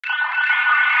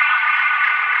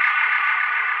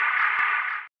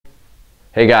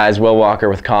Hey guys, Will Walker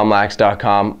with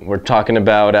comlax.com. We're talking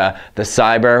about the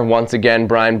Cyber. Once again,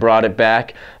 Brine brought it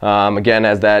back, again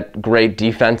as that great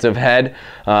defensive head.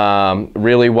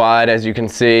 Really wide, as you can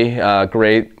see,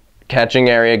 great catching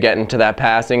area, getting to that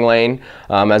passing lane,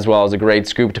 as well as a great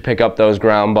scoop to pick up those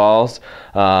ground balls.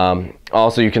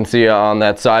 Also, you can see on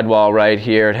that sidewall right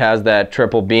here, it has that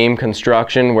triple beam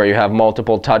construction where you have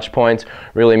multiple touch points,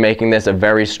 really making this a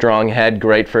very strong head,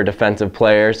 great for defensive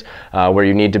players where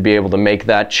you need to be able to make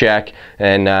that check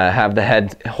and have the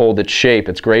head hold its shape.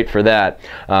 It's great for that,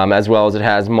 as well as it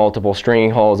has multiple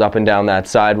stringing holes up and down that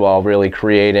sidewall, really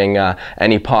creating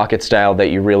any pocket style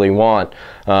that you really want.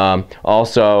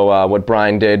 Also, what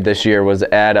Brine did this year was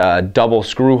add double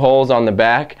screw holes on the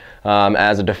back.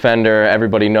 As a defender,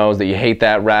 everybody knows that you hate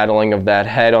that rattling of that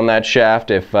head on that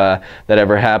shaft if that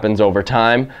ever happens over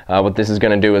time. What this is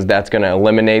going to do is that's going to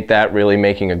eliminate that, really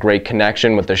making a great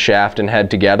connection with the shaft and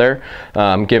head together,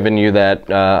 giving you that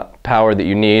power that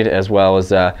you need, as well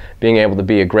as being able to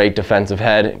be a great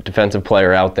defensive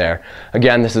player out there.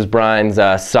 Again, this is Brine's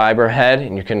Cyber head,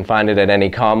 and you can find it at any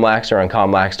Comlax or on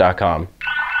comlax.com.